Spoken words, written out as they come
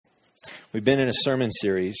We've been in a sermon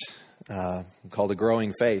series called A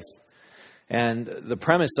Growing Faith. And the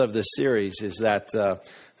premise of this series is that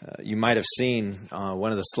you might have seen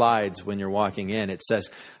one of the slides when you're walking in. It says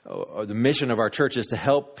the mission of our church is to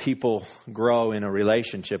help people grow in a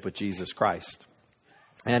relationship with Jesus Christ.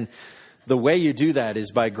 And the way you do that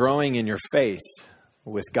is by growing in your faith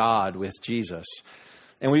with God, with Jesus.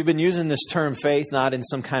 And we've been using this term faith not in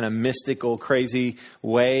some kind of mystical, crazy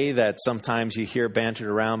way that sometimes you hear bantered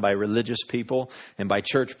around by religious people and by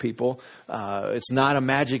church people. It's not a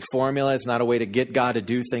magic formula. It's not a way to get God to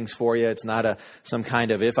do things for you. It's not some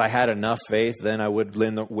kind of, if I had enough faith, then I would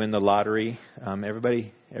win the lottery.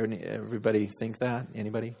 Everybody think that?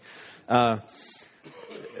 Anybody?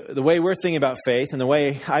 The way we're thinking about faith and the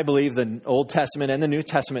way I believe the Old Testament and the New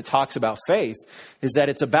Testament talks about faith is that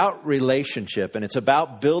it's about relationship and it's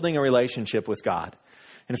about building a relationship with God.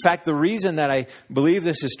 In fact, the reason that I believe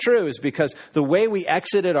this is true is because the way we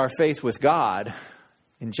exited our faith with God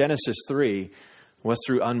in Genesis 3 was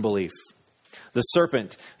through unbelief. The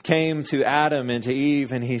serpent came to Adam and to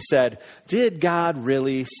Eve and he said, "Did God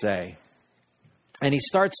really say?" And he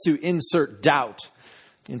starts to insert doubt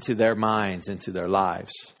into their minds, into their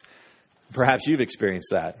lives. Perhaps you've experienced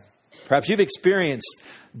that. Perhaps you've experienced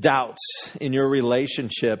doubts in your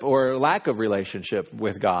relationship or lack of relationship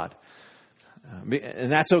with God. And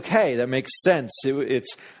that's okay. That makes sense.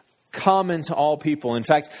 It's common to all people. In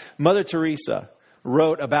fact, Mother Teresa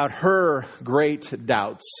wrote about her great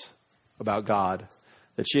doubts about God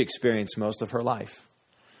that she experienced most of her life.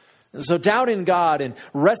 So doubt in God and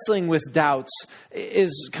wrestling with doubts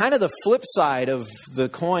is kind of the flip side of the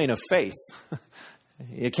coin of faith.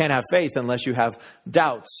 You can't have faith unless you have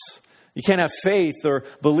doubts. You can't have faith or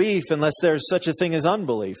belief unless there's such a thing as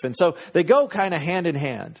unbelief. And so they go kind of hand in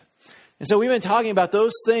hand. And so we've been talking about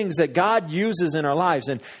those things that God uses in our lives.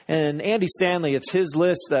 And Andy Stanley, it's his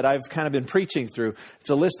list that I've kind of been preaching through.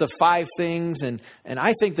 It's a list of 5 things. And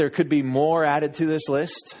I think there could be more added to this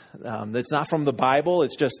list. That's not from the Bible.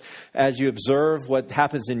 It's just as you observe what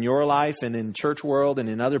happens in your life and in church world and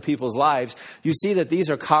in other people's lives, you see that these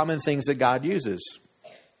are common things that God uses.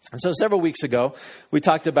 And so several weeks ago, we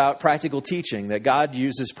talked about practical teaching, that God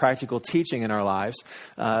uses practical teaching in our lives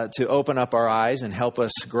to open up our eyes and help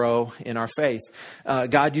us grow in our faith.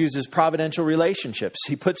 God uses providential relationships.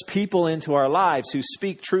 He puts people into our lives who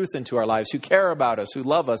speak truth into our lives, who care about us, who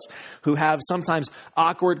love us, who have sometimes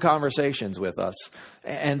awkward conversations with us.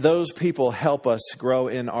 And those people help us grow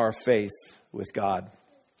in our faith with God.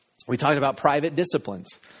 We talked about private disciplines.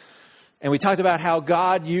 And we talked about how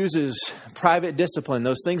God uses private discipline,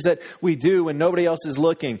 those things that we do when nobody else is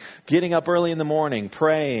looking, getting up early in the morning,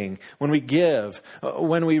 praying, when we give,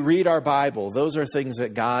 when we read our Bible. Those are things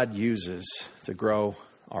that God uses to grow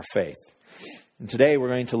our faith. And today we're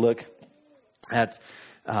going to look at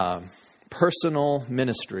personal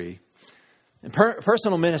ministry. And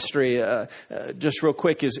personal ministry, just real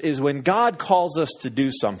quick, is when God calls us to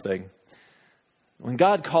do something. When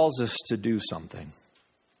God calls us to do something.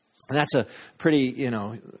 And that's a pretty,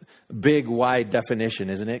 big, wide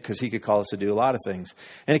definition, isn't it? Because he could call us to do a lot of things.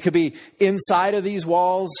 And it could be inside of these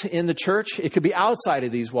walls in the church. It could be outside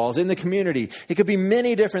of these walls in the community. It could be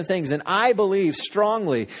many different things. And I believe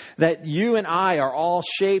strongly that you and I are all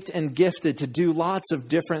shaped and gifted to do lots of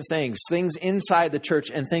different things. Things inside the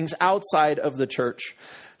church and things outside of the church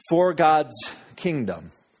for God's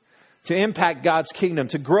kingdom. To impact God's kingdom,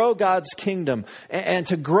 to grow God's kingdom, and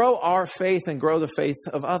to grow our faith and grow the faith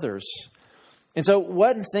of others. And so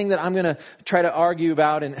one thing that I'm going to try to argue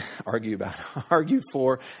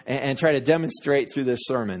for, and try to demonstrate through this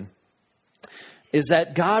sermon is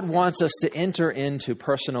that God wants us to enter into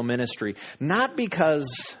personal ministry, not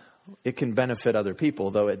because it can benefit other people,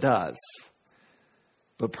 though it does,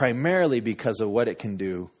 but primarily because of what it can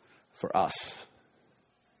do for us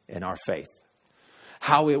in our faith.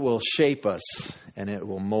 How it will shape us and it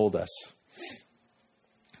will mold us.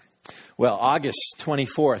 Well, August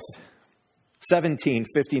 24th,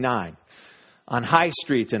 1759, on High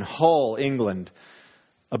Street in Hull, England,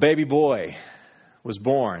 a baby boy was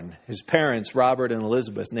born. His parents, Robert and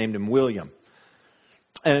Elizabeth, named him William.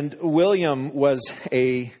 And William was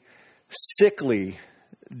a sickly,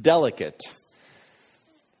 delicate,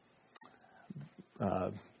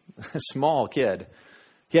 small kid.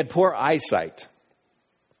 He had poor eyesight.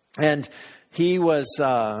 And he was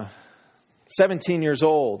 17 years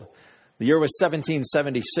old. The year was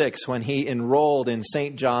 1776 when he enrolled in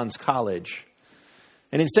St. John's College.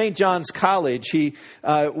 And in St. John's College, he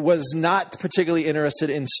was not particularly interested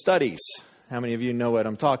in studies. How many of you know what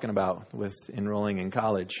I'm talking about with enrolling in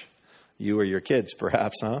college? You or your kids,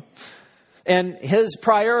 perhaps, huh? And his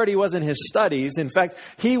priority wasn't his studies. In fact,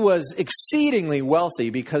 he was exceedingly wealthy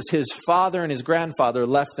because his father and his grandfather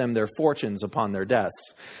left them their fortunes upon their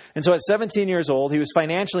deaths. And so at 17 years old, he was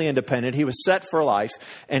financially independent. He was set for life,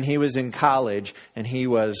 and he was in college, and he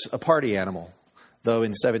was a party animal. Though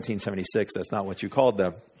in 1776, that's not what you called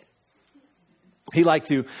them. He liked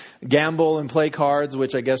to gamble and play cards,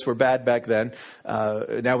 which I guess were bad back then.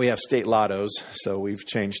 Now we have state lottos, so we've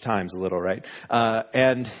changed times a little, right?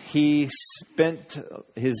 And he spent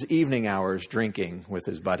his evening hours drinking with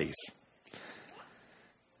his buddies.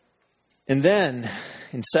 And then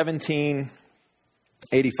in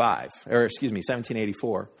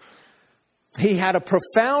 1784, he had a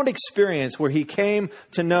profound experience where he came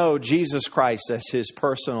to know Jesus Christ as his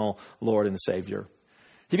personal Lord and Savior.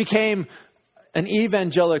 He became an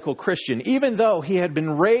evangelical Christian. Even though he had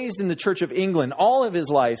been raised in the Church of England, all of his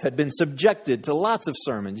life had been subjected to lots of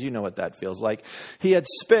sermons. You know what that feels like. He had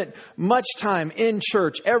spent much time in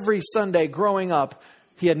church every Sunday growing up.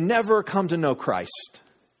 He had never come to know Christ.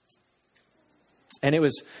 And it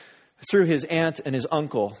was through his aunt and his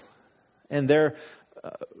uncle and their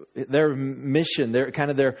mission,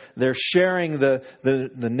 they're sharing the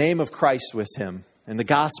name of Christ with him and the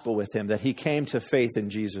gospel with him, that he came to faith in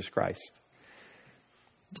Jesus Christ.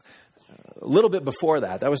 A little bit before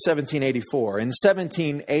that was 1784. In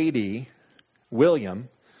 1780, William,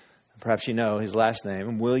 perhaps you know his last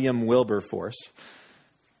name, William Wilberforce,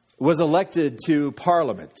 was elected to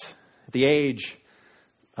Parliament at the age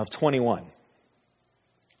of 21.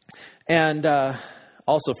 And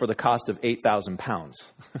also for the cost of £8,000.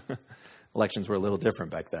 Elections were a little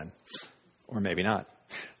different back then. Or maybe not.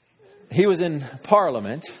 He was in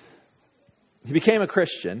Parliament. He became a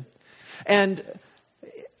Christian. And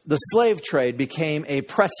the slave trade became a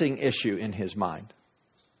pressing issue in his mind.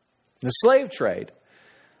 The slave trade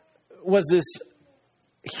was this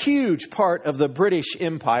huge part of the British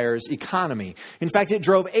Empire's economy. In fact, it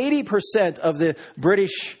drove 80% of the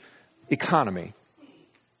British economy.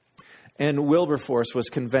 And Wilberforce was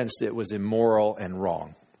convinced it was immoral and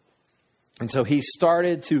wrong. And so he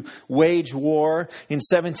started to wage war in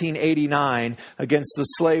 1789 against the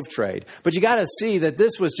slave trade. But you got to see that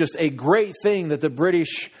this was just a great thing that the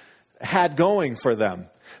British had going for them.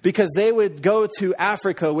 Because they would go to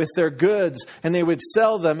Africa with their goods and they would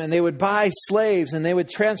sell them, and they would buy slaves and they would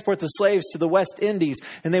transport the slaves to the West Indies,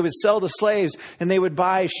 and they would sell the slaves, and they would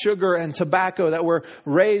buy sugar and tobacco that were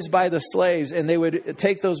raised by the slaves, and they would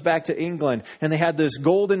take those back to England. And they had this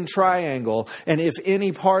golden triangle. And if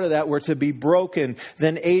any part of that were to be broken,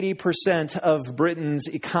 then 80% of Britain's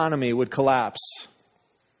economy would collapse.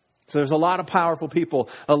 So there's a lot of powerful people,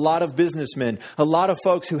 a lot of businessmen, a lot of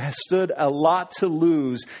folks who have stood a lot to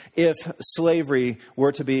lose if slavery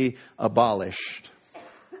were to be abolished.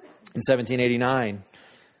 In 1789,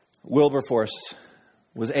 Wilberforce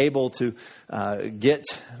was able to get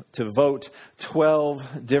to vote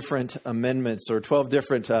 12 different amendments or 12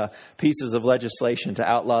 different pieces of legislation to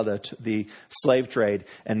outlaw the slave trade,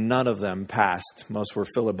 and none of them passed. Most were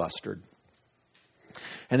filibustered.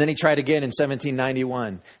 And then he tried again in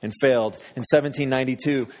 1791 and failed, in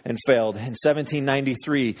 1792 and failed, in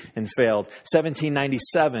 1793 and failed,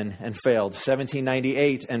 1797 and failed,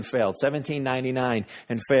 1798 and failed, 1799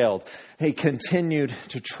 and failed. He continued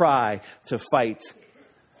to try to fight,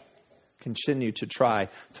 continued to try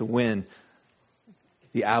to win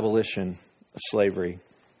the abolition of slavery.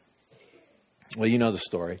 Well, you know the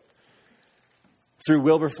story. Through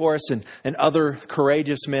Wilberforce and other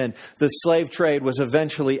courageous men, the slave trade was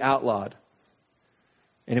eventually outlawed.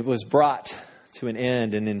 And it was brought to an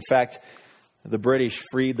end. And in fact, the British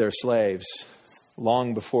freed their slaves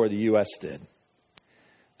long before the U.S. did,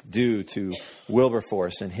 due to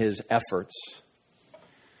Wilberforce and his efforts.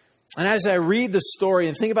 And as I read the story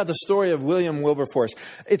and think about the story of William Wilberforce,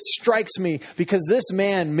 it strikes me because this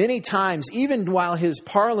man, many times, even while his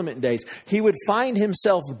Parliament days, he would find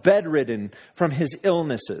himself bedridden from his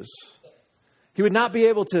illnesses. He would not be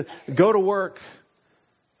able to go to work.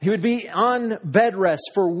 He would be on bed rest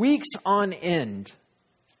for weeks on end.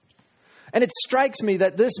 And it strikes me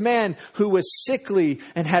that this man who was sickly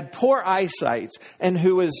and had poor eyesight and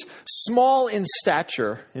who was small in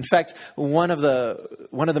stature, in fact, one of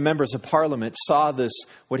the members of Parliament saw this,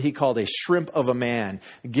 what he called a shrimp of a man,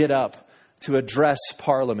 get up to address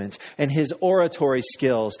Parliament. And his oratory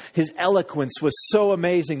skills, his eloquence was so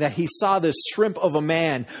amazing that he saw this shrimp of a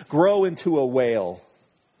man grow into a whale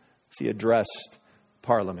as he addressed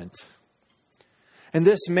Parliament. And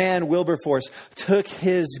this man, Wilberforce, took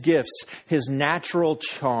his gifts, his natural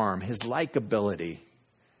charm, his likability,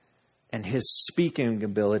 and his speaking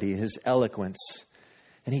ability, his eloquence,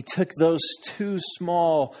 And he took those two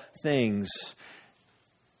small things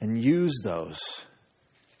and used those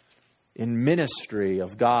in ministry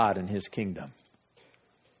of God and his kingdom.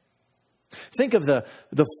 Think of the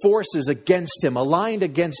forces against him, aligned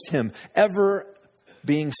against him, ever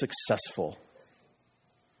being successful.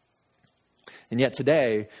 And yet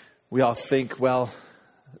today, we all think, well,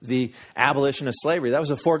 the abolition of slavery, that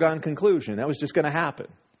was a foregone conclusion. That was just going to happen.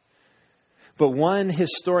 But one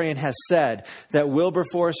historian has said that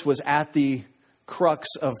Wilberforce was at the crux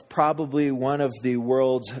of probably one of the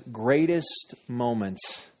world's greatest moments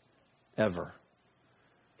ever.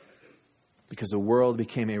 Because the world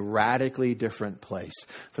became a radically different place.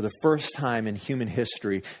 For the first time in human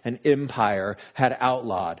history, an empire had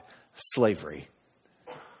outlawed slavery.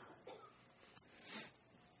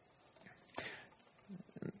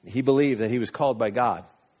 He believed that he was called by God.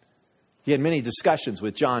 He had many discussions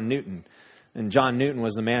with John Newton. And John Newton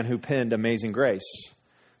was the man who penned Amazing Grace,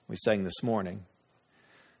 we sang this morning.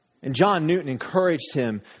 And John Newton encouraged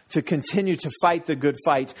him to continue to fight the good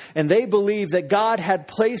fight. And they believed that God had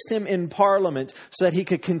placed him in Parliament so that he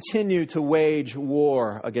could continue to wage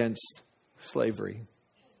war against slavery.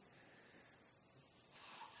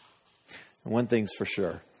 And one thing's for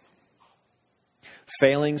sure.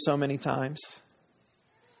 Failing so many times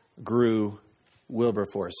grew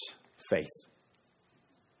Wilberforce's faith.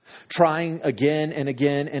 Trying again and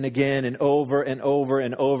again and again and over and over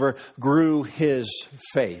and over grew his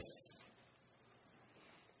faith.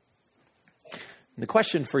 And the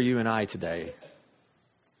question for you and I today,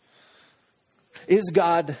 is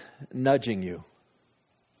God nudging you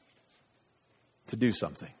to do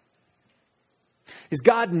something? Is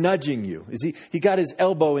God nudging you? Is he got his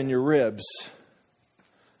elbow in your ribs?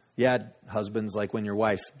 Yeah, husbands, like when your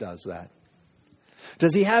wife does that.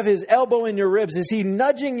 Does he have his elbow in your ribs? Is he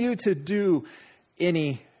nudging you to do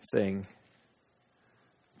anything?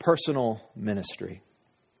 Personal ministry.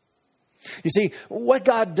 You see, what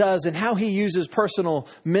God does and how he uses personal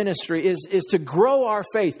ministry is to grow our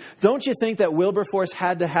faith. Don't you think that Wilberforce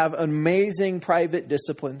had to have amazing private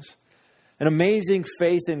disciplines? An amazing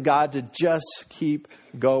faith in God to just keep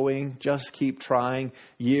going, just keep trying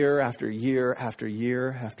year after year after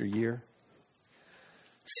year after year.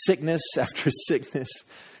 Sickness after sickness.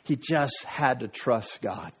 He just had to trust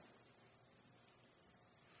God.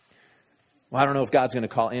 Well, I don't know if God's going to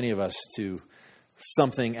call any of us to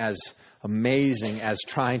something as amazing as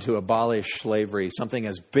trying to abolish slavery, something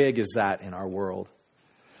as big as that in our world.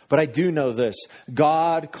 But I do know this.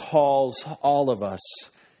 God calls all of us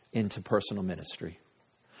into personal ministry.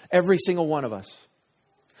 Every single one of us.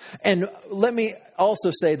 And let me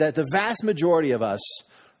also say that the vast majority of us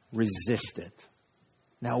resist it.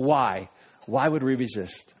 Now, why? Why would we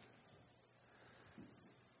resist?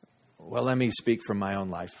 Well, let me speak from my own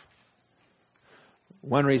life.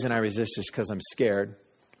 One reason I resist is because I'm scared.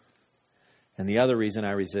 And the other reason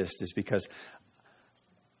I resist is because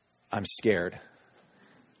I'm scared.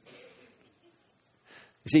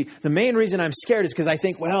 You see, the main reason I'm scared is because I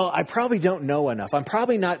think, well, I probably don't know enough. I'm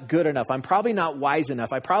probably not good enough. I'm probably not wise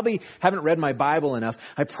enough. I probably haven't read my Bible enough.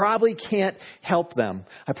 I probably can't help them.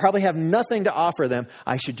 I probably have nothing to offer them.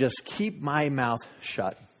 I should just keep my mouth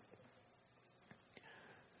shut.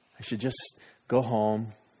 I should just go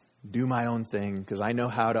home, do my own thing, because I know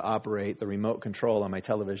how to operate the remote control on my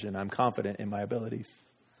television. I'm confident in my abilities.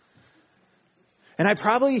 And I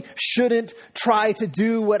probably shouldn't try to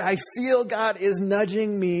do what I feel God is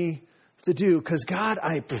nudging me to do. Because God,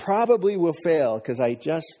 I probably will fail. Because I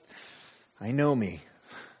know me.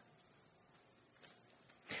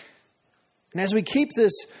 And as we keep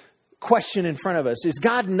this question in front of us, is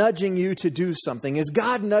God nudging you to do something? Is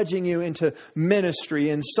God nudging you into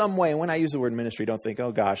ministry in some way? And when I use the word ministry, don't think,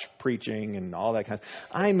 oh gosh, preaching and all that kind of stuff.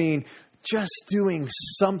 I mean, just doing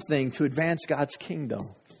something to advance God's kingdom.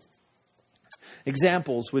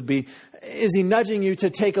 Examples would be, is he nudging you to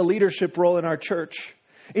take a leadership role in our church?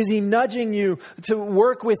 Is he nudging you to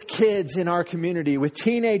work with kids in our community, with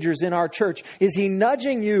teenagers in our church? Is he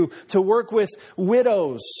nudging you to work with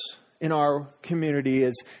widows in our community?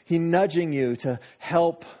 Is he nudging you to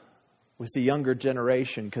help with the younger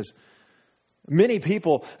generation? Because many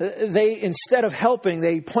people, they, instead of helping,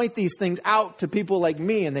 they point these things out to people like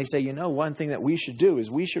me and they say, you know, one thing that we should do is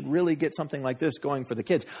we should really get something like this going for the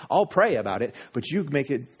kids. I'll pray about it, but you make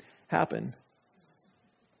it happen.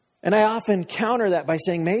 And I often counter that by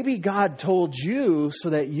saying, maybe God told you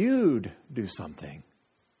so that you'd do something.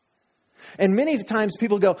 And many times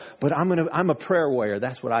people go, but I'm a prayer warrior.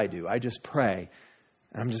 That's what I do. I just pray.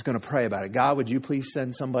 And I'm just going to pray about it. God, would you please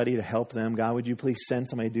send somebody to help them? God, would you please send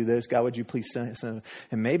somebody to do this? God, would you please send?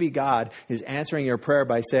 And maybe God is answering your prayer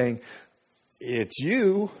by saying, it's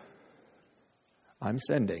you I'm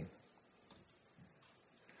sending.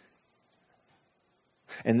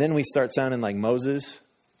 And then we start sounding like Moses,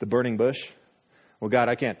 the burning bush. Well, God,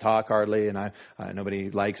 I can't talk hardly, and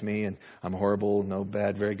nobody likes me, and I'm horrible, no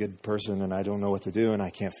bad, very good person, and I don't know what to do, and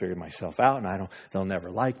I can't figure myself out, and they'll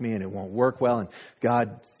never like me, and it won't work well, and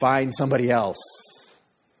God, find somebody else.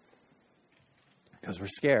 Because we're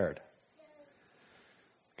scared.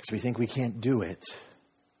 Because we think we can't do it.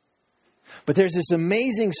 But there's this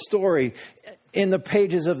amazing story in the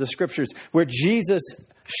pages of the Scriptures where Jesus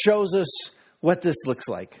shows us what this looks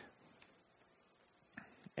like.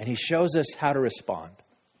 And he shows us how to respond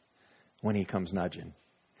when he comes nudging.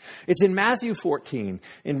 It's in Matthew 14,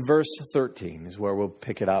 in verse 13 is where we'll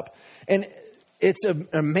pick it up. And it's an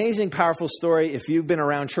amazing, powerful story. If you've been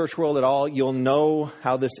around church world at all, you'll know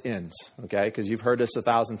how this ends, okay? Because you've heard this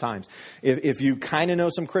 1,000 times. If you kind of know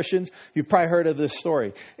some Christians, you've probably heard of this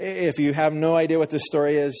story. If you have no idea what this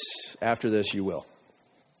story is, after this you will.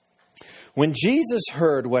 When Jesus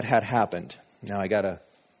heard what had happened, now I got to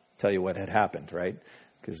tell you what had happened, right?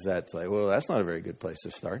 Because that's like, well, that's not a very good place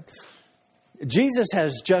to start. Jesus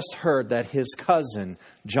has just heard that his cousin,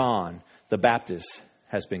 John the Baptist,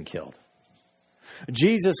 has been killed.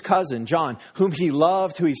 Jesus' cousin, John, whom he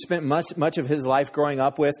loved, who he spent much of his life growing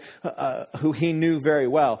up with, who he knew very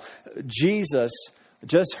well. Jesus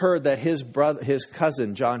just heard that his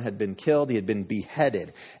cousin, John, had been killed. He had been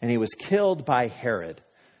beheaded, and he was killed by Herod.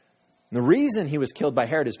 And the reason he was killed by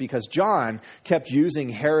Herod is because John kept using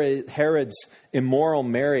Herod's immoral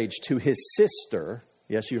marriage to his sister.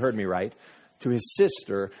 Yes, you heard me right. To his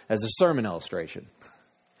sister as a sermon illustration.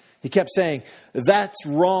 He kept saying, that's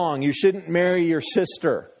wrong. You shouldn't marry your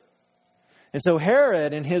sister. And so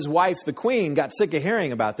Herod and his wife, the queen, got sick of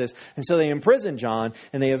hearing about this. And so they imprisoned John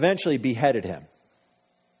and they eventually beheaded him.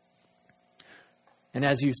 And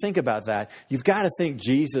as you think about that, you've got to think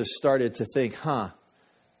Jesus started to think,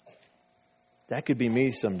 that could be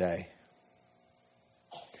me someday.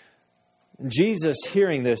 And Jesus,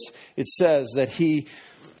 hearing this, it says that he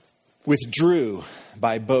withdrew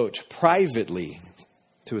by boat privately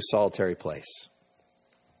to a solitary place.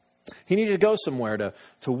 He needed to go somewhere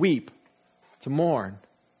to weep, to mourn,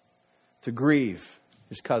 to grieve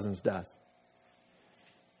his cousin's death.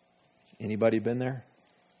 Anybody been there?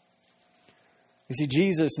 You see,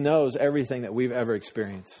 Jesus knows everything that we've ever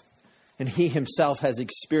experienced. And he himself has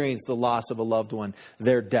experienced the loss of a loved one,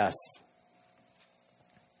 their death.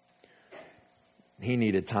 He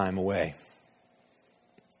needed time away.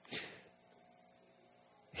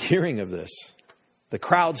 Hearing of this, the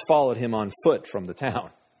crowds followed him on foot from the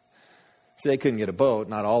town. See, they couldn't get a boat.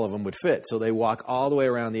 Not all of them would fit. So they walk all the way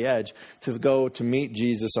around the edge to go to meet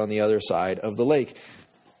Jesus on the other side of the lake.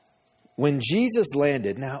 When Jesus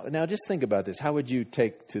landed, now just think about this. How would you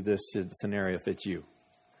take to this scenario if it's you?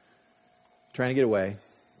 Trying to get away.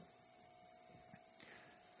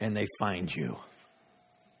 And they find you.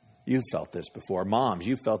 You've felt this before. Moms,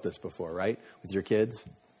 you've felt this before, right? With your kids.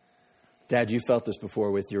 Dad, you felt this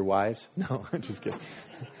before with your wives? No, I'm just kidding.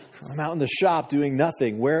 I'm out in the shop doing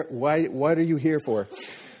nothing. What are you here for?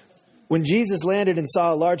 When Jesus landed and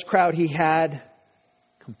saw a large crowd, he had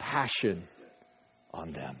compassion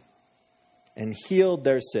on them and healed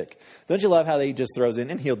their sick. Don't you love how he just throws in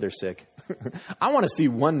and healed their sick? I want to see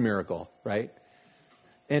one miracle, right?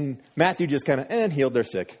 And Matthew just kind of, and healed their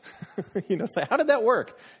sick. It's like, how did that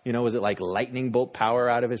work? Was it like lightning bolt power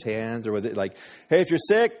out of his hands? Or was it like, hey, if you're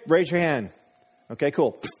sick, raise your hand. Okay,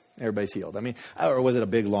 cool. Everybody's healed. Or was it a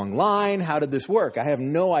big long line? How did this work? I have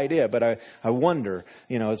no idea, but I wonder,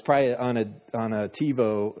 it's probably on a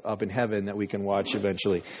TiVo up in heaven that we can watch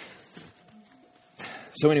eventually.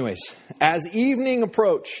 So anyways, as evening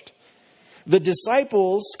approached, the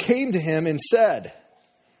disciples came to him and said,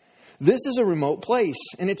 this is a remote place,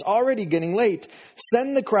 and it's already getting late.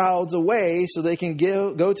 Send the crowds away so they can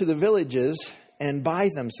go to the villages and buy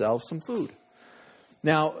themselves some food.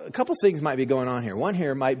 Now, a couple things might be going on here. One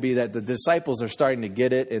here might be that the disciples are starting to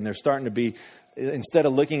get it, and they're starting to be, instead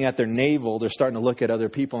of looking at their navel, they're starting to look at other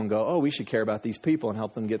people and go, oh, we should care about these people and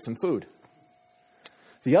help them get some food.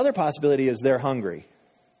 The other possibility is they're hungry.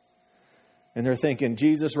 And they're thinking,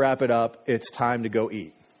 Jesus, wrap it up. It's time to go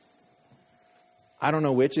eat. I don't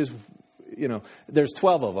know which is, there's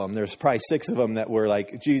 12 of them. There's probably 6 of them that were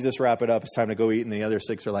like, Jesus, wrap it up. It's time to go eat. And the other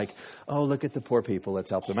 6 are like, oh, look at the poor people. Let's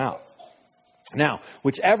help them out. Now,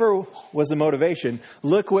 whichever was the motivation,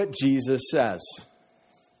 look what Jesus says.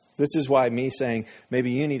 This is why me saying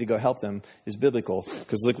maybe you need to go help them is biblical,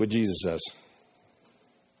 because look what Jesus says.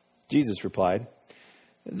 Jesus replied,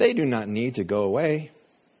 they do not need to go away.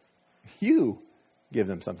 You give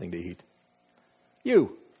them something to eat.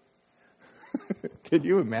 You. Could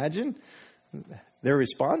you imagine their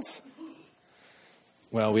response?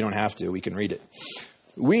 Well, we don't have to. We can read it.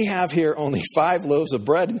 We have here only 5 loaves of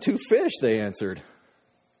bread and 2 fish, they answered.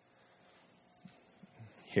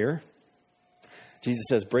 Here? Jesus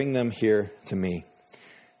says, bring them here to me,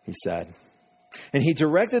 he said. And he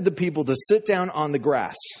directed the people to sit down on the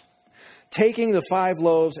grass. Taking the 5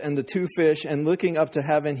 loaves and the 2 fish and looking up to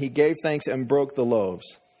heaven, he gave thanks and broke the loaves.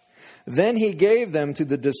 Then he gave them to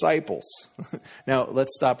the disciples. Now,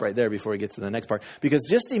 let's stop right there before we get to the next part. Because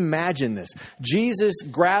just imagine this. Jesus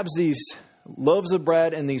grabs these loaves of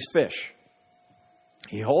bread and these fish.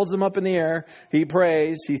 He holds them up in the air. He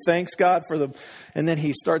prays. He thanks God for them. And then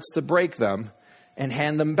he starts to break them and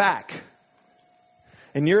hand them back.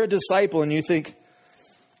 And you're a disciple and you think,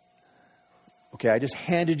 okay, I just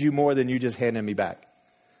handed you more than you just handed me back.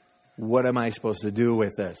 What am I supposed to do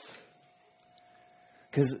with this?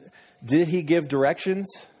 Because did he give directions?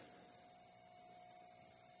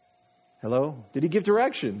 Hello? Did he give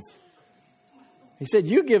directions? He said,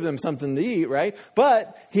 you give them something to eat, right?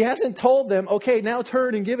 But he hasn't told them, okay, now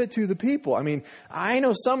turn and give it to the people. I mean, I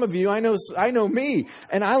know some of you, I know me,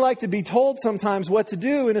 and I like to be told sometimes what to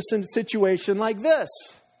do in a situation like this.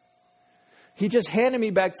 He just handed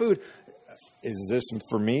me back food. Is this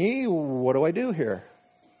for me? What do I do here?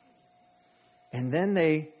 And then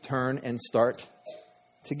they turn and start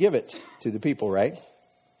to give it to the people, right?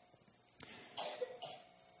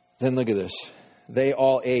 Then look at this. They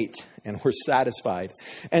all ate and were satisfied.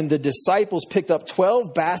 And the disciples picked up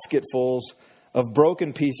 12 basketfuls of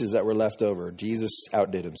broken pieces that were left over. Jesus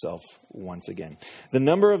outdid himself once again. The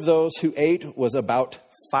number of those who ate was about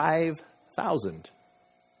 5,000.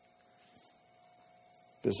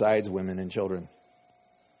 Besides women and children.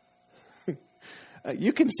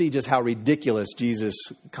 You can see just how ridiculous Jesus'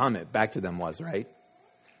 comment back to them was, right?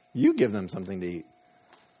 You give them something to eat.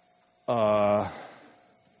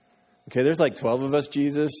 Okay, there's like 12 of us,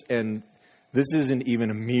 Jesus, and this isn't even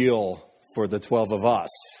a meal for the 12 of us.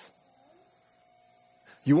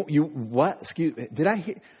 You what? Excuse me. Did I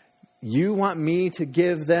hear? You want me to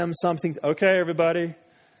give them something? Okay, everybody,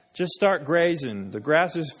 just start grazing. The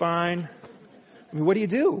grass is fine. I mean, what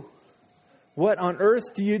do? What on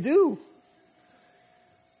earth do you do?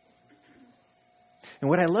 And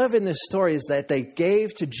what I love in this story is that they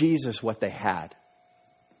gave to Jesus what they had.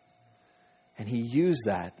 And he used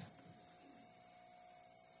that.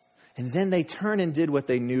 And then they turned and did what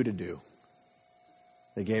they knew to do.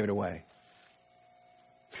 They gave it away.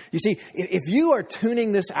 You see, if you are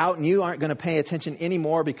tuning this out and you aren't going to pay attention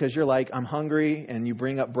anymore because you're like, I'm hungry, and you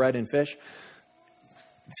bring up bread and fish,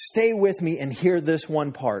 stay with me and hear this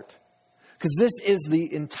one part. Because this is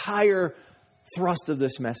the entire thrust of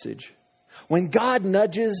this message. When God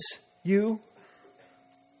nudges you,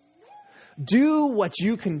 do what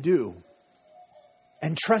you can do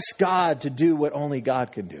and trust God to do what only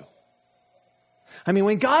God can do. I mean,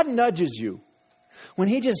 when God nudges you, when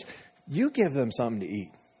you give them something to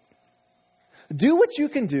eat. Do what you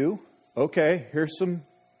can do. Okay, here's some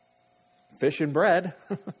fish and bread.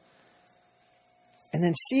 And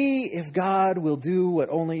then see if God will do what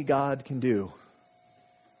only God can do.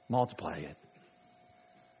 Multiply it.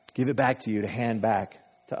 Give it back to you to hand back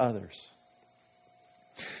to others.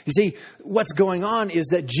 You see, what's going on is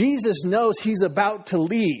that Jesus knows he's about to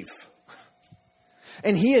leave.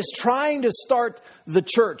 And he is trying to start the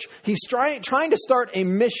church. He's trying to start a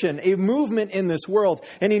mission, a movement in this world.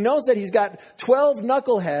 And he knows that he's got 12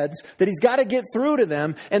 knuckleheads that he's got to get through to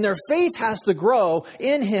them. And their faith has to grow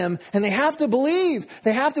in him. And they have to believe.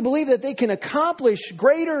 They have to believe that they can accomplish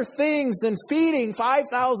greater things than feeding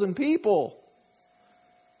 5,000 people.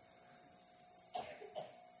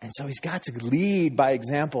 And so he's got to lead by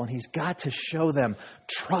example, and he's got to show them,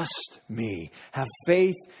 trust me, have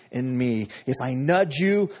faith in me. If I nudge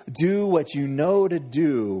you, do what you know to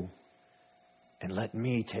do, and let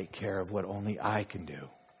me take care of what only I can do.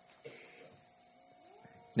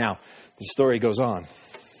 Now, the story goes on.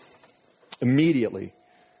 Immediately,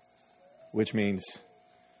 which means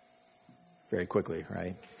very quickly,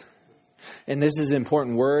 right? And this is an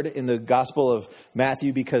important word in the Gospel of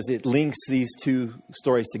Matthew because it links these two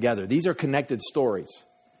stories together. These are connected stories.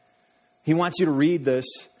 He wants you to read this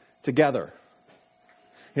together.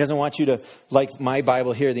 He doesn't want you to, like my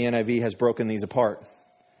Bible here, the NIV has broken these apart.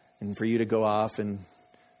 And for you to go off and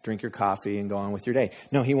drink your coffee and go on with your day.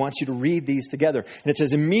 No, he wants you to read these together. And it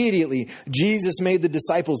says, immediately, Jesus made the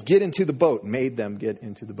disciples get into the boat. Made them get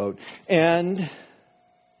into the boat. And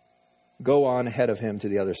go on ahead of him to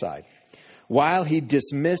the other side. While he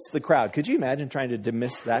dismissed the crowd. Could you imagine trying to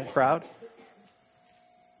dismiss that crowd?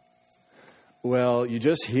 well, you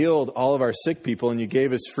just healed all of our sick people and you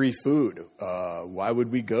gave us free food. Why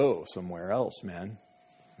would we go somewhere else, man?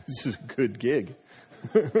 This is a good gig.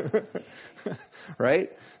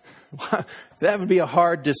 Right? That would be a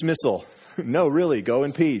hard dismissal. No, really, go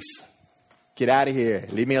in peace. Get out of here.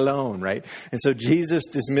 Leave me alone, right? And so Jesus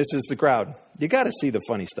dismisses the crowd. You got to see the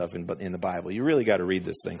funny stuff in the Bible. You really got to read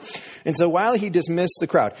this thing. And so while he dismissed the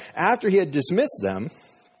crowd, after he had dismissed them,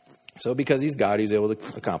 so because he's God, he's able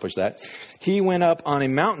to accomplish that, he went up on a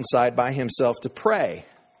mountainside by himself to pray.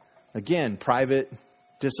 Again, private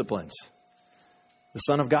disciplines. The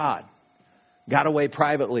Son of God got away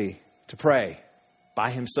privately to pray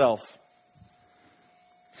by himself.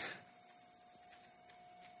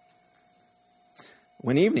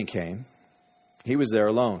 When evening came, he was there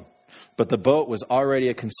alone, but the boat was already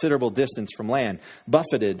a considerable distance from land,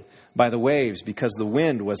 buffeted by the waves because the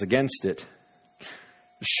wind was against it.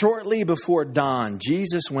 Shortly before dawn,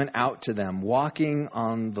 Jesus went out to them walking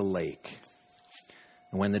on the lake.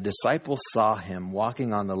 And when the disciples saw him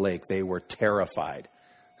walking on the lake, they were terrified.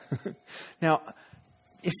 Now,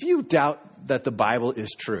 if you doubt that the Bible is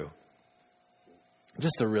true,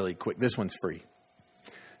 just a really quick, this one's free.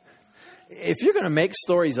 If you're going to make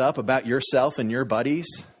stories up about yourself and your buddies,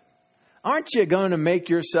 aren't you going to make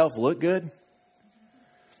yourself look good?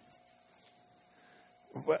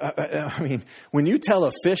 I mean, when you tell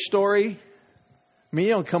a fish story, you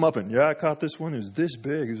don't come up and, I caught this one. It was this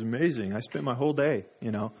big. It was amazing. I spent my whole day,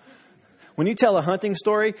 When you tell a hunting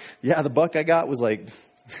story, the buck I got was like,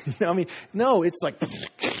 no, it's like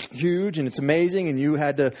huge and it's amazing. And you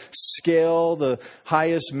had to scale the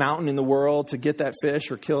highest mountain in the world to get that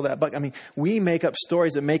fish or kill that buck. We make up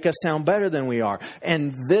stories that make us sound better than we are.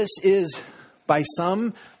 And this is by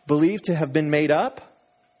some believed to have been made up.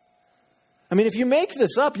 If you make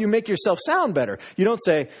this up, you make yourself sound better. You don't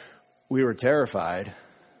say, we were terrified.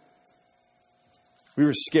 We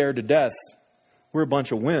were scared to death. We're a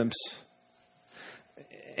bunch of wimps.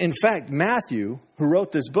 In fact, Matthew, who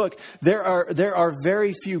wrote this book, there are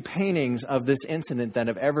very few paintings of this incident that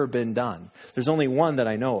have ever been done. There's only one that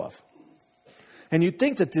I know of. And you'd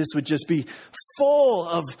think that this would just be full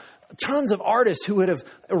of tons of artists who would have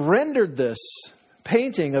rendered this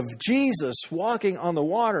painting of Jesus walking on the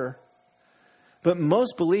water. But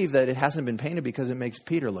most believe that it hasn't been painted because it makes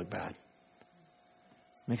Peter look bad.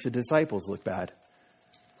 It makes the disciples look bad.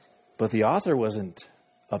 But the author wasn't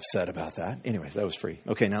upset about that. Anyways, that was free.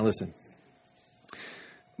 Okay, now listen.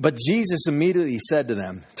 But Jesus immediately said to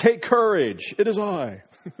them, take courage, it is I.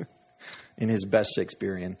 In his best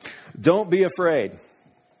Shakespearean. Don't be afraid.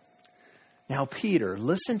 Now, Peter,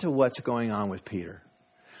 listen to what's going on with Peter.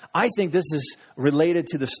 I think this is related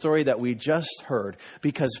to the story that we just heard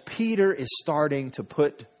because Peter is starting to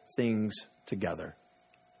put things together.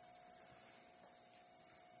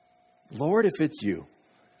 Lord, if it's you,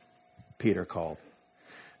 Peter called,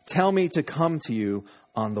 tell me to come to you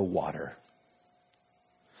on the water.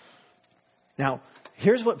 Now,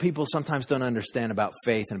 here's what people sometimes don't understand about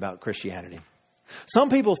faith and about Christianity. Some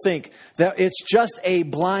people think that it's just a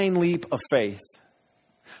blind leap of faith.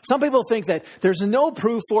 Some people think that there's no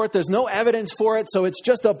proof for it, there's no evidence for it, so it's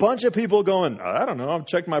just a bunch of people going, I don't know, I've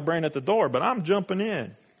checked my brain at the door, but I'm jumping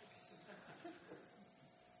in.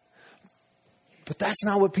 But that's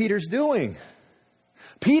not what Peter's doing.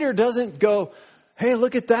 Peter doesn't go, hey,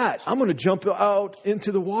 look at that. I'm going to jump out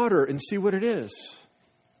into the water and see what it is.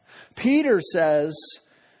 Peter says,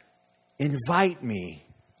 invite me,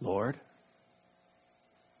 Lord.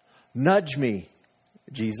 Nudge me,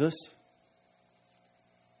 Jesus.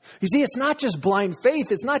 You see, it's not just blind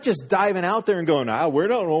faith. It's not just diving out there and going, we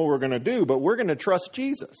don't know what we're going to do, but we're going to trust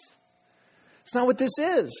Jesus. It's not what this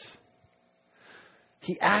is.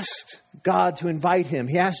 He asked God to invite him.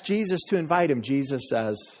 He asked Jesus to invite him. Jesus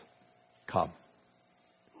says, come.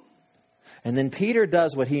 And then Peter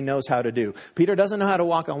does what he knows how to do. Peter doesn't know how to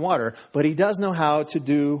walk on water, but he does know how to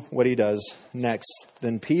do what he does next.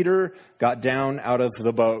 Then Peter got down out of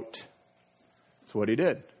the boat. That's what he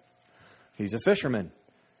did. He's a fisherman.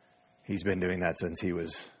 He's been doing that since he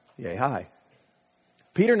was yay high.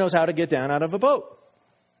 Peter knows how to get down out of a boat.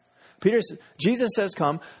 Jesus says,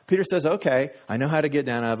 come. Peter says, okay, I know how to get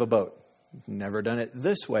down out of a boat. Never done it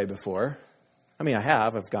this way before. I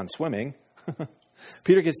have. I've gone swimming.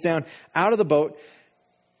 Peter gets down out of the boat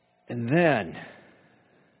and then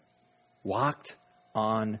walked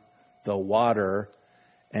on the water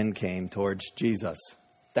and came towards Jesus.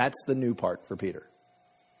 That's the new part for Peter.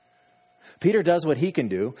 Peter does what he can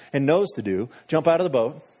do and knows to do, jump out of the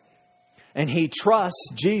boat, and he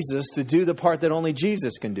trusts Jesus to do the part that only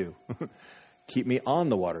Jesus can do. Keep me on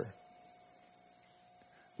the water.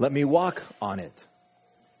 Let me walk on it.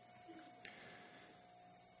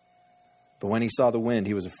 But when he saw the wind,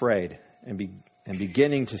 he was afraid, and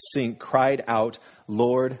beginning to sink, cried out,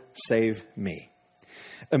 "Lord, save me."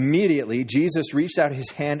 Immediately, Jesus reached out his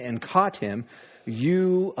hand and caught him.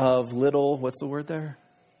 You of little, what's the word there?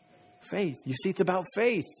 Faith. You see, it's about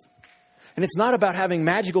faith. And it's not about having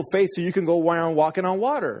magical faith so you can go around walking on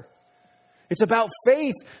water. It's about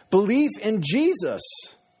faith, belief in Jesus.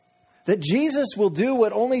 That Jesus will do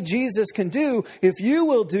what only Jesus can do if you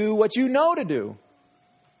will do what you know to do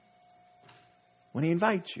when he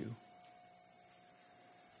invites you.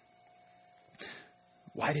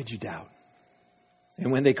 Why did you doubt?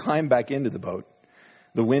 And when they climbed back into the boat,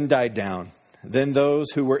 the wind died down. Then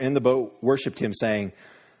those who were in the boat worshiped him, saying,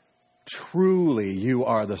 "Truly you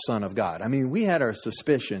are the Son of God." I mean, we had our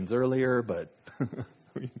suspicions earlier, but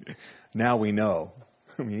now we know.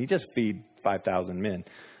 I mean, he just feed 5,000 men.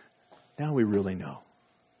 Now we really know.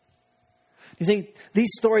 You think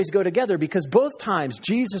these stories go together because both times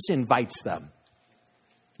Jesus invites them.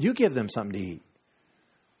 You give them something to eat.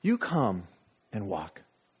 You come and walk.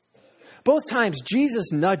 Both times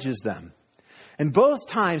Jesus nudges them. And both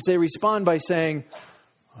times they respond by saying,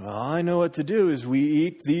 "Well, I know what to do is we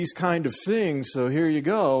eat these kind of things, so here you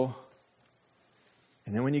go.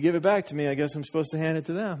 And then when you give it back to me, I guess I'm supposed to hand it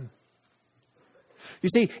to them." You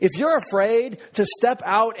see, if you're afraid to step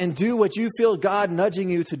out and do what you feel God nudging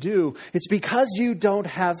you to do, it's because you don't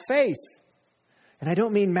have faith. And I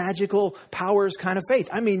don't mean magical powers kind of faith.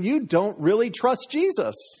 I mean, you don't really trust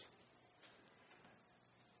Jesus.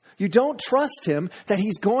 You don't trust him that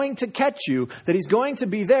he's going to catch you, that he's going to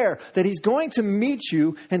be there, that he's going to meet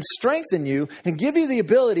you and strengthen you and give you the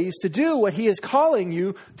abilities to do what he is calling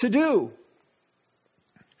you to do.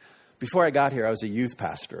 Before I got here, I was a youth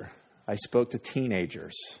pastor. I spoke to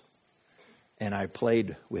teenagers and I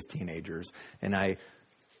played with teenagers and I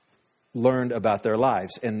learned about their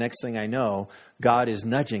lives. And next thing I know, God is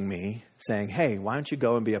nudging me saying, "Hey, why don't you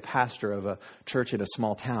go and be a pastor of a church in a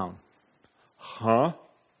small town?" Huh?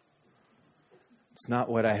 It's not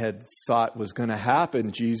what I had thought was going to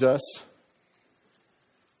happen, Jesus.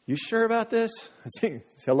 You sure about this? I think,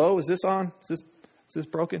 hello, is this on? Is this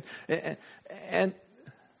broken? And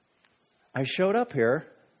I showed up here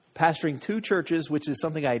pastoring 2 churches, which is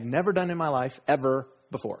something I had never done in my life ever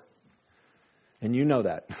before. And you know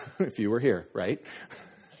that if you were here, right?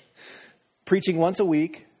 Preaching once a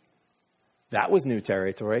week. That was new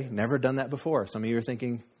territory. Never done that before. Some of you are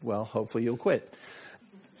thinking, well, hopefully you'll quit.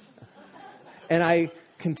 And I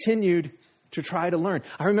continued to try to learn.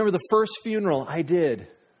 I remember the first funeral I did.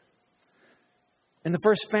 And the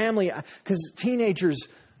first family, because teenagers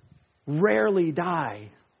rarely die.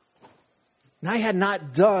 And I had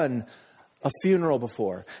not done a funeral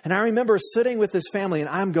before. And I remember sitting with this family and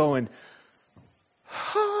I'm going,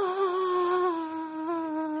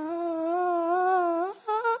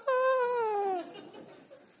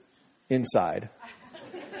 inside.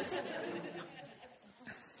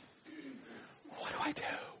 What do I do?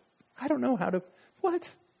 I don't know how to, what?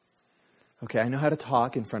 Okay, I know how to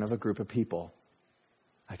talk in front of a group of people.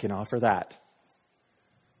 I can offer that.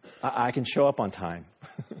 I can show up on time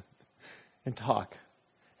and talk.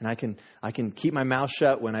 And I can keep my mouth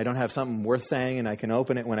shut when I don't have something worth saying, and I can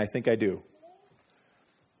open it when I think I do.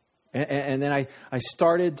 And then I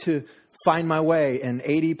started to find my way, and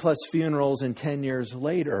 80 plus funerals and 10 years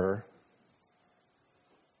later,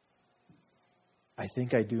 I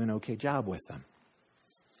think I do an okay job with them.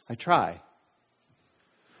 I try.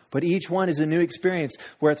 But each one is a new experience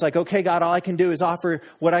where it's like, okay, God, all I can do is offer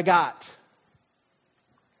what I got.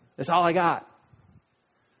 That's all I got.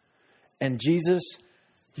 And Jesus,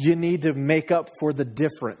 you need to make up for the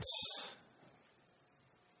difference.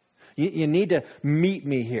 You need to meet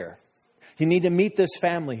me here. You need to meet this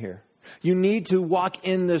family here. You need to walk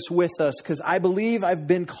in this with us because I believe I've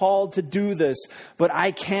been called to do this, but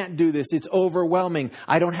I can't do this. It's overwhelming.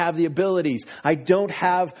 I don't have the abilities. I don't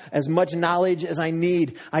have as much knowledge as I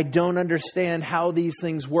need. I don't understand how these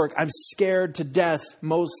things work. I'm scared to death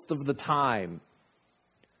most of the time.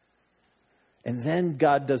 And then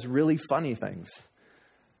God does really funny things,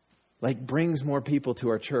 like brings more people to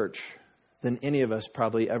our church than any of us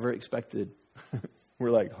probably ever expected. We're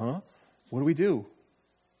like, huh? What do we do?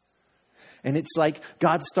 And it's like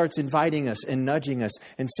God starts inviting us and nudging us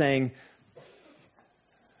and saying,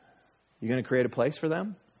 you're going to create a place for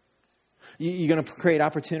them? You're going to create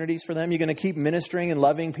opportunities for them? You're going to keep ministering and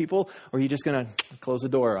loving people? Or are you just going to close the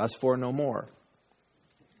door, us four no more?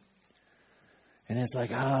 And it's like,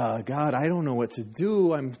 God, I don't know what to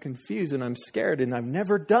do. I'm confused and I'm scared and I've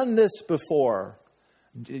never done this before.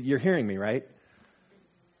 You're hearing me, right?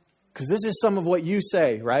 Because this is some of what you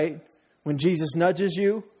say, right? When Jesus nudges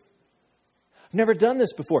you. I've never done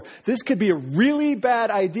this before. This could be a really bad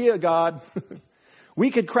idea, God. We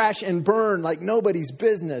could crash and burn like nobody's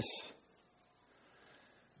business.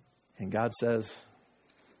 And God says,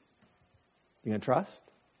 you going to trust?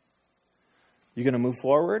 You going to move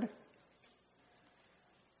forward?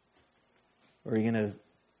 Or are you going to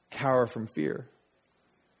cower from fear?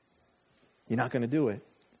 You're not going to do it.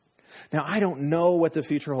 Now, I don't know what the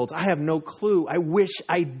future holds. I have no clue. I wish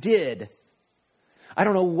I did. I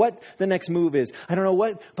don't know what the next move is. I don't know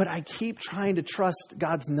what, but I keep trying to trust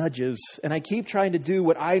God's nudges. And I keep trying to do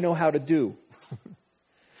what I know how to do.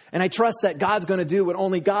 And I trust that God's going to do what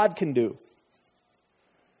only God can do.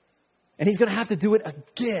 And He's going to have to do it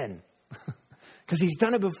again. Because He's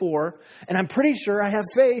done it before. And I'm pretty sure I have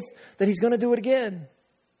faith that He's going to do it again.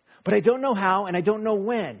 But I don't know how and I don't know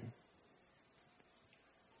when.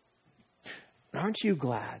 Aren't you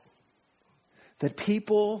glad that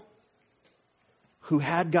people who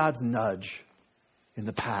had God's nudge in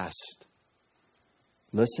the past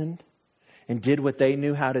listened and did what they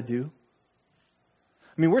knew how to do?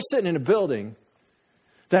 I mean, we're sitting in a building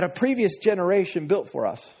that a previous generation built for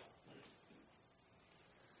us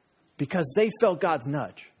because they felt God's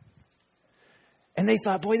nudge. And they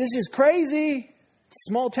thought, boy, this is crazy.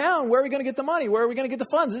 Small town. Where are we going to get the money? Where are we going to get the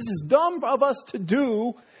funds? This is dumb of us to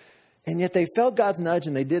do. And yet they felt God's nudge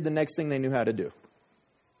and they did the next thing they knew how to do.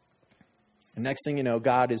 And next thing you know,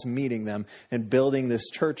 God is meeting them and building this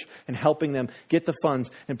church and helping them get the funds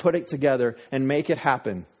and put it together and make it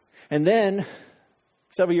happen. And then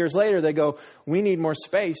several years later, they go, we need more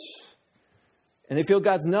space. And they feel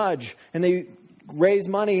God's nudge and they raise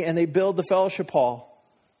money and they build the fellowship hall.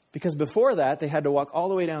 Because before that, they had to walk all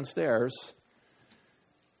the way downstairs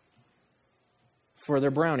for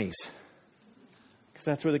their brownies. Because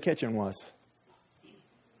that's where the kitchen was.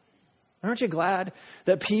 Aren't you glad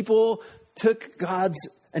that people took God's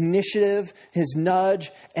initiative, His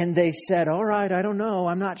nudge, and they said, all right, I don't know,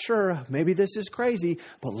 I'm not sure, maybe this is crazy,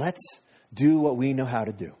 but let's do what we know how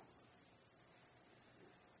to do.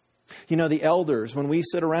 You know, the elders, when we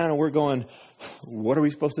sit around and we're going, what are we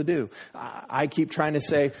supposed to do? I keep trying to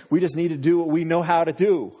say, we just need to do what we know how to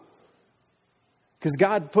do. Because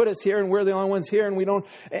God put us here and we're the only ones here and we don't.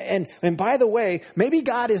 And by the way, maybe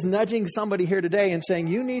God is nudging somebody here today and saying,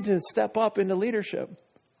 you need to step up into leadership.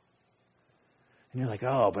 And you're like,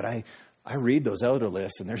 oh, but I read those elder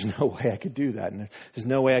lists and there's no way I could do that. And there's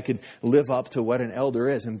no way I could live up to what an elder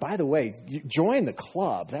is. And by the way, you join the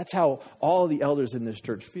club. That's how all the elders in this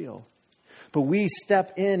church feel. But we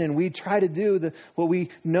step in and we try to do what we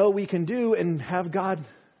know we can do and have God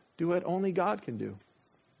do what only God can do.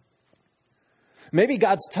 Maybe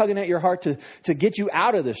God's tugging at your heart to get you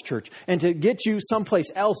out of this church and to get you someplace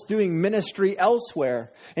else doing ministry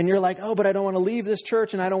elsewhere. And you're like, oh, but I don't want to leave this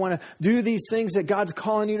church and I don't want to do these things that God's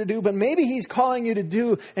calling you to do. But maybe He's calling you to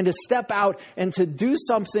do and to step out and to do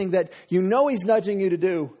something that you know He's nudging you to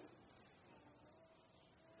do.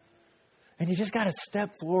 And you just got to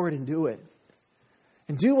step forward and do it.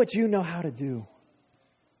 And do what you know how to do.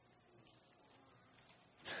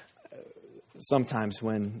 Sometimes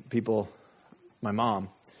when my mom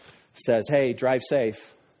says, hey, drive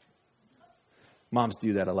safe. Moms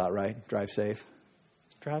do that a lot, right? Drive safe.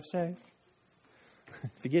 Drive safe.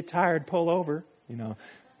 If you get tired, pull over. You know,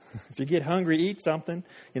 if you get hungry, eat something.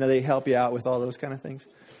 You know, they help you out with all those kind of things.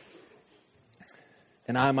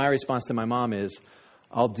 And my response to my mom is,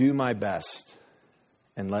 I'll do my best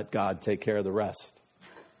and let God take care of the rest.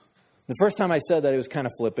 The first time I said that, it was kind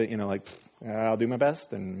of flippant, you know, like, I'll do my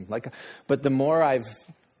best. But the more I've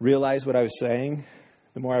realized what I was saying,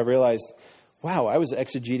 the more I realized, wow, I was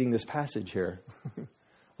exegeting this passage here.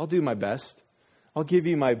 I'll do my best. I'll give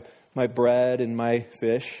you my bread and my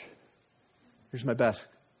fish. Here's my best.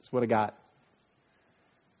 It's what I got.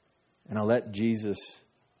 And I'll let Jesus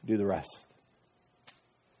do the rest.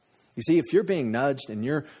 You see, if you're being nudged and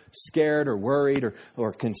you're scared or worried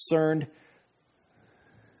or concerned,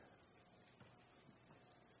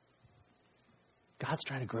 God's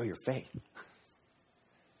trying to grow your faith.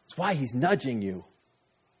 That's why He's nudging you.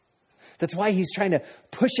 That's why He's trying to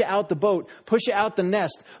push you out the boat, push you out the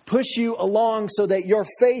nest, push you along so that your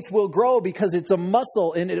faith will grow, because it's a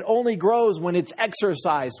muscle and it only grows when it's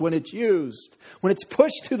exercised, when it's used, when it's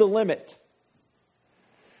pushed to the limit.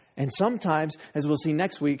 And sometimes, as we'll see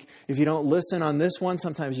next week, if you don't listen on this one,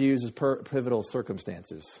 sometimes you use pivotal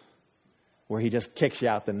circumstances where He just kicks you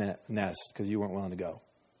out the nest because you weren't willing to go.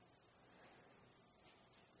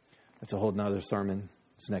 That's a whole nother sermon.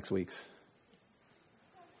 It's next week's.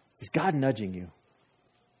 Is God nudging you?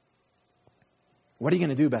 What are you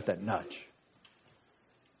going to do about that nudge?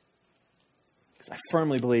 Because I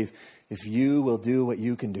firmly believe if you will do what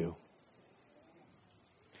you can do,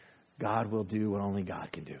 God will do what only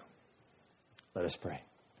God can do. Let us pray.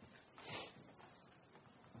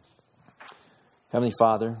 Heavenly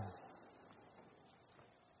Father,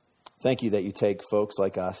 thank you that you take folks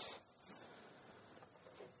like us,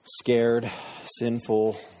 scared,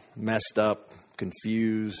 sinful, messed up,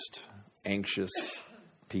 confused, anxious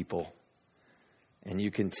people, and you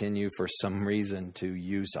continue for some reason to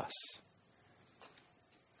use us.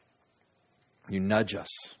 You nudge us.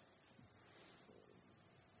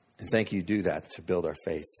 And thank you do that to build our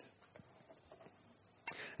faith.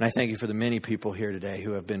 And I thank you for the many people here today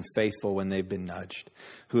who have been faithful when they've been nudged,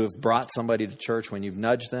 who have brought somebody to church when you've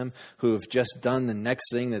nudged them, who have just done the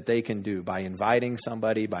next thing that they can do by inviting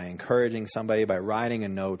somebody, by encouraging somebody, by writing a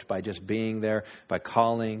note, by just being there, by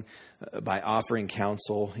calling, by offering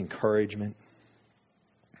counsel, encouragement,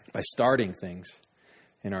 by starting things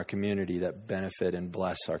in our community that benefit and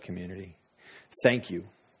bless our community. Thank you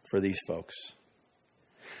for these folks.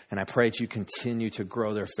 And I pray that you continue to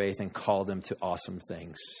grow their faith and call them to awesome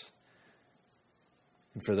things.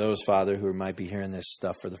 And for those, Father, who might be hearing this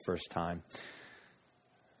stuff for the first time,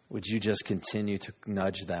 would you just continue to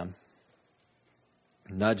nudge them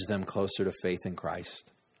closer to faith in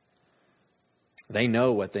Christ. They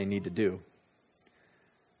know what they need to do.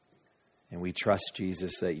 And we trust,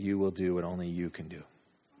 Jesus, that you will do what only you can do.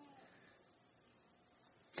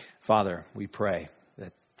 Father, we pray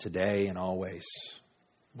that today and always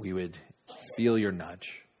we would feel your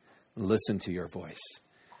nudge, listen to your voice,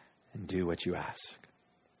 and do what you ask.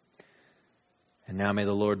 And now may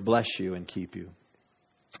the Lord bless you and keep you.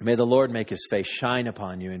 May the Lord make his face shine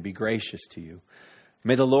upon you and be gracious to you.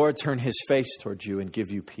 May the Lord turn his face towards you and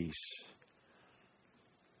give you peace.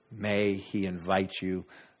 May he invite you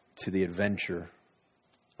to the adventure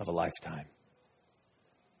of a lifetime.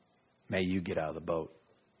 May you get out of the boat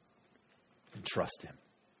and trust him.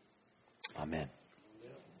 Amen.